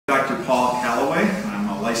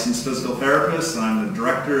licensed physical therapist, and I'm the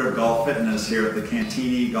director of golf fitness here at the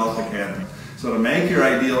Cantini Golf Academy. So to make your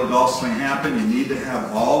ideal golf swing happen, you need to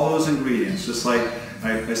have all those ingredients. Just like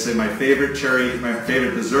I say, my favorite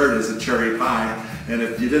dessert is a cherry pie. And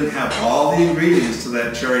if you didn't have all the ingredients to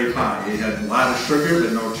that cherry pie, you had a lot of sugar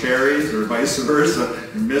but no cherries, or vice versa,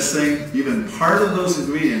 you're missing even part of those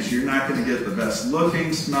ingredients, you're not going to get the best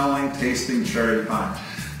looking, smelling, tasting cherry pie.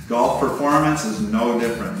 Golf performance is no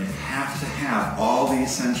different. You have to have all the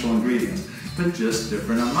essential ingredients, but just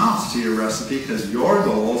different amounts to your recipe, because your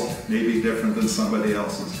goals may be different than somebody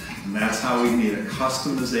else's. And that's how we need a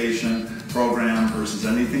customization program versus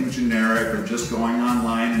anything generic or just going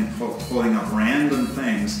online and pulling up random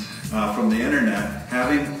things from the internet.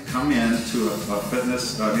 Having come into a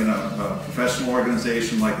fitness, a professional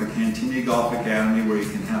organization like the Cantini Golf Academy, where you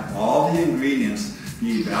can have all the ingredients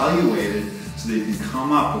be evaluated so that you can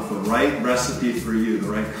come up with the right recipe for you, the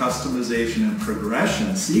right customization and progression,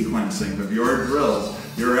 sequencing of your drills,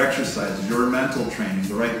 your exercises, your mental training,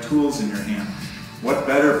 the right tools in your hand. What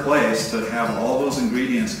better place to have all those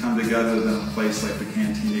ingredients come together than a place like the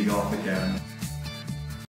Cantini Golf Academy?